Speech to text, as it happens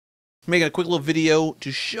Making a quick little video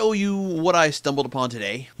to show you what I stumbled upon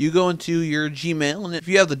today. You go into your Gmail, and if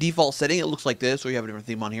you have the default setting, it looks like this, or you have a different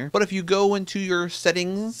theme on here. But if you go into your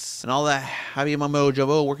settings and all that heavy mumbo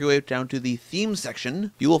jumbo, work your way down to the theme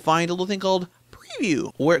section, you will find a little thing called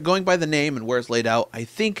Preview. Where, going by the name and where it's laid out, I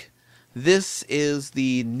think this is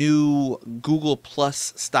the new Google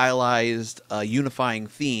Plus stylized unifying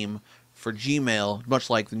theme for Gmail,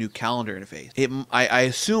 much like the new calendar interface. I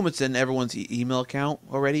assume it's in everyone's email account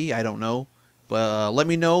already. I don't know, but let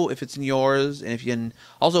me know if it's in yours, and if you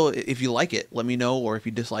also if you like it, let me know, or if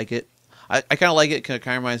you dislike it. I kind of like it. Kind of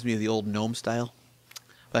reminds me of the old GNOME style.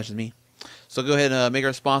 That's just me. So go ahead and make a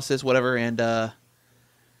response to this, whatever, and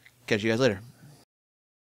catch you guys later.